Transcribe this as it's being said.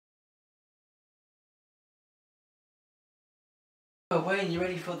Oh, Wayne, you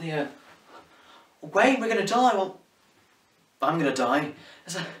ready for the, Wayne, we're gonna die, well... I'm gonna die.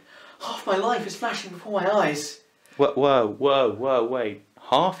 Half my life is flashing before my eyes. Whoa, wait.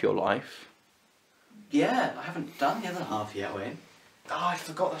 Half your life? Yeah, I haven't done the other half yet, Wayne. Oh, I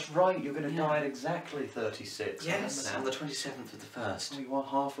forgot, that's right, you're going to die at exactly 36. Yes, on the 27th of the 1st. Oh, you are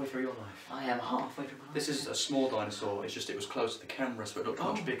halfway through your life. I am halfway through my life. This is a small dinosaur, it's just it was close to the camera, so it looked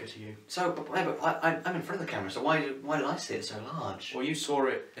much bigger to you. So, but I'm in front of the camera, so why did I see it so large? Well, you saw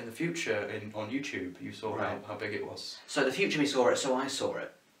it in the future on YouTube, you saw how big it was. So the future me saw it, so I saw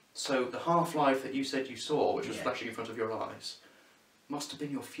it. So the half-life that you said you saw, which was flashing in front of your eyes, must have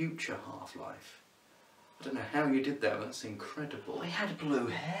been your future half-life. I don't know how you did that, but that's incredible. I had blue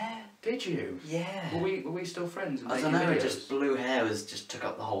hair. Did you? Yeah. Were we still friends? I don't know, just blue hair just took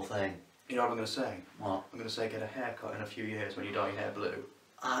up the whole thing. You know what I'm going to say? What? I'm going to say get a haircut in a few years when you dye your hair blue.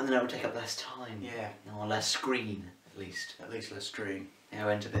 And then it would take up less time. Yeah. Or less screen, at least. At least less screen. Yeah, I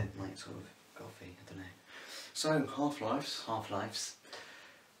went a bit like sort of coffee, I don't know. So, half-lives. Half-lives.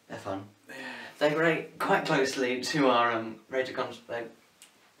 They're fun. Yeah. They relate quite closely to our rate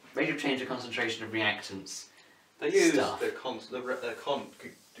of change of concentration of reactants. They use stuff. the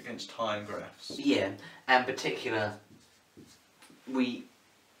against time graphs. Yeah, and in particular,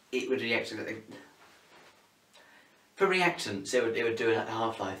 it would react to for reactants. It would do a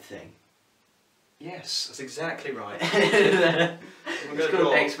half-life thing. Yes, that's exactly right. It's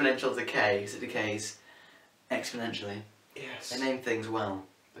called exponential decay because it decays exponentially. Yes. They name things well.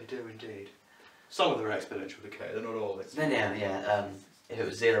 They do indeed. Some of them are exponential decay. They're not all. Then yeah. If it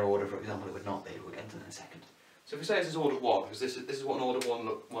was zero order, for example, it would not be. We'll get into that in a second. So if we say this is order 1, because this is what an order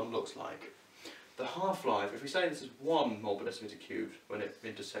 1 looks like. The half-life, if we say this is 1 mole per decimeter cubed when it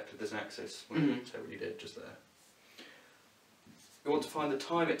intersected this axis, say what you did just there. We want to find the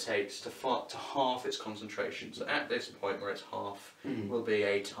time it takes to half its concentration. So at this point where it's half will be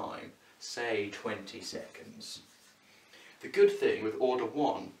a time, say 20 seconds. The good thing with order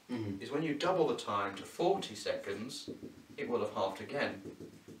 1 is when you double the time to 40 seconds, it will have halved again.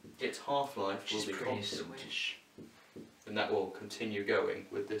 Its half-life will be constant. And that will continue going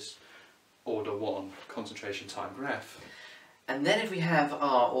with this order 1 concentration time graph. And then if we have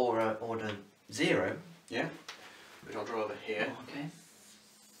our order 0, which I'll draw over here. Oh, okay.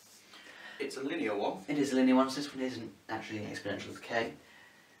 It's a linear one. It is a linear one, so this one isn't actually exponential decay.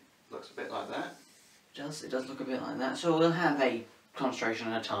 Looks a bit like that. It does look a bit like that. So we'll have a concentration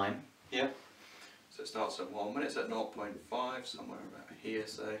and a time. Yeah. So it starts at 1. When it's at 0.5, somewhere about here,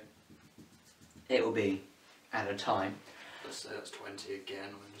 say. It will be at a time. Let's say that's 20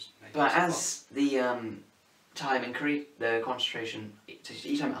 again. But as the time increase, the concentration,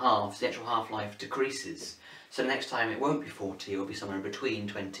 each time it halves, the actual half-life decreases. So next time it won't be 40, it will be somewhere between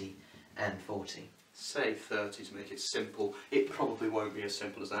 20 and 40. Say 30 to make it simple. It probably won't be as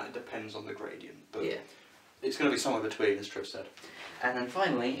simple as that. It depends on the gradient. But yeah. It's going to be somewhere between, as Triv said. And then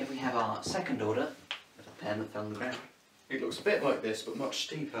finally, if we have our second order, with a pen that fell on the ground. It looks a bit like this, but much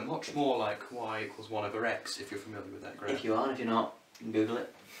steeper, much more like y equals 1 over x, if you're familiar with that graph. If you are, and if you're not, you can Google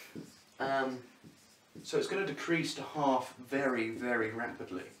it. So it's going to decrease to half very, very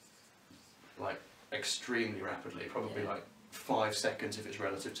rapidly. Like, extremely rapidly. Probably like 5 seconds if it's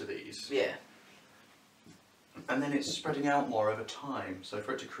relative to these. Yeah. And then it's spreading out more over time, so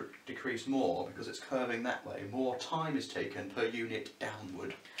for it to decrease more, because it's curving that way, more time is taken per unit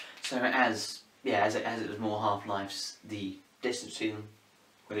downward. So as it was more half-lives, the distance between them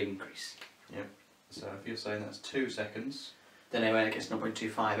will increase. Yep. So if you're saying that's 2 seconds... Then when it gets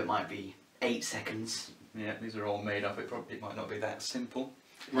 0.25 it might be 8 seconds. Yeah, these are all made up, it might not be that simple.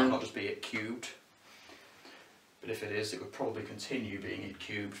 It might not just be it cubed. But if it is, it would probably continue being it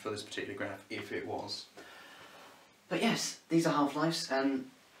cubed for this particular graph, if it was. But yes, these are half-lives, and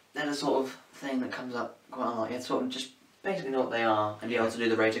they're the sort of thing that comes up quite a lot. You have to sort of just basically know what they are and be able to do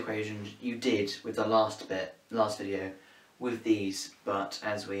the rate equations you did with the last video with these, but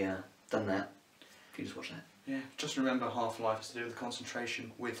as we done that, if you just watch that. Yeah, just remember half-life is to do with the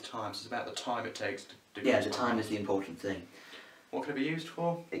concentration with time, so it's about the time it takes to do. Yeah, the time is the important thing. What can it be used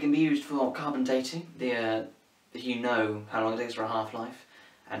for? It can be used for carbon dating, if you know how long it takes for a half-life,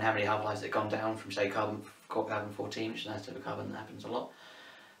 and how many half-lives have gone down from, say, carbon 14, which is a nice type of carbon that happens a lot.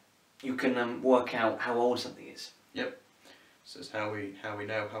 You can work out how old something is. Yep. So it's how we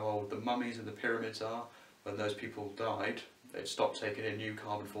know how old the mummies and the pyramids are. When those people died, they'd stopped taking in new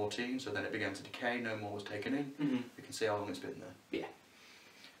carbon 14, so then it began to decay, no more was taken in. You can see how long it's been there. Yeah.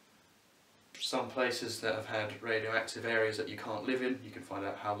 Some places that have had radioactive areas that you can't live in, you can find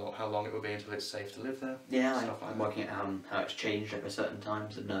out how long it will be until it's safe to live there. Yeah, I'm working out how it's changed over certain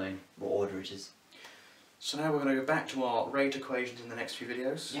times and knowing what order it is. So now we're going to go back to our rate equations in the next few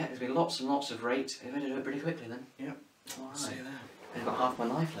videos. Yeah, there's been lots and lots of rate. We're going to do it pretty quickly then. Yep. Alright. See you there. I've got half my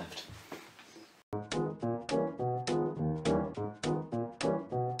life left.